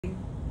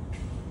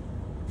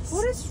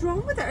What is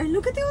wrong with her? And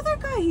look at the other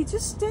guy. He's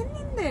just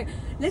standing there.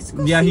 Let's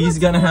go. Yeah, see he's what's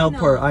gonna going help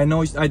her. on. I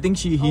know. I think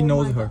he Oh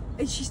knows my her. God.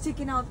 And she's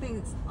taking out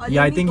things.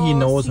 Yeah, Let I me think he go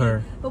knows see.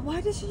 her. But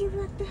why does she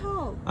direct the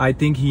help? I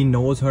think he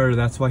knows her.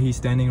 That's why he's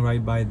standing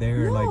right by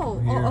there. No.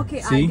 Like here. Oh,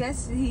 okay. See? I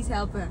guess he's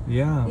helping.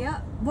 Yeah.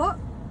 Yeah. What?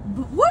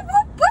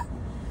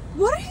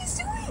 What are he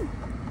doing?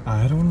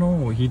 I don't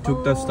know. He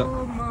took the stuff.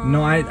 Oh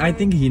No, I my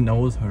think he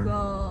knows her.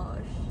 Gosh,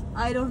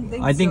 I don't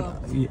think. I think.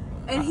 So.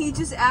 And he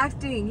just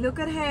acting. Look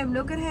at him.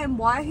 Look at him.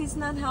 Why he's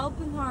not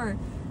helping her?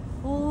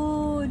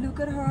 Oh, look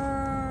at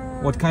her.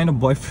 What kind of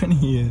boyfriend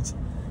he is?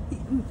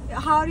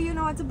 How do you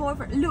know it's a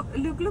boyfriend? Look.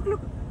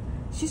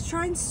 She's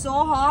trying so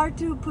hard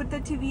to put the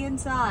TV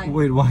inside.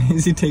 Wait, why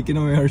is he taking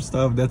away her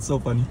stuff? That's so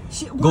funny.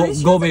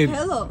 Go, babe.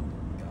 Pillow?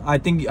 I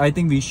think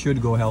we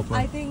should go help her.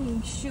 I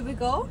think should we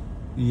go?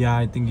 Yeah,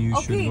 I think you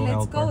should go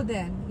help her. Okay, let's go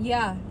then.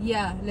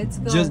 Yeah, let's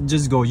go.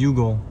 Just go. You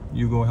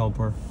go help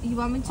her. You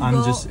want me to go?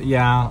 I'm just,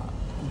 yeah,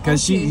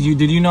 because Okay.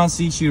 did you not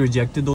see she rejected those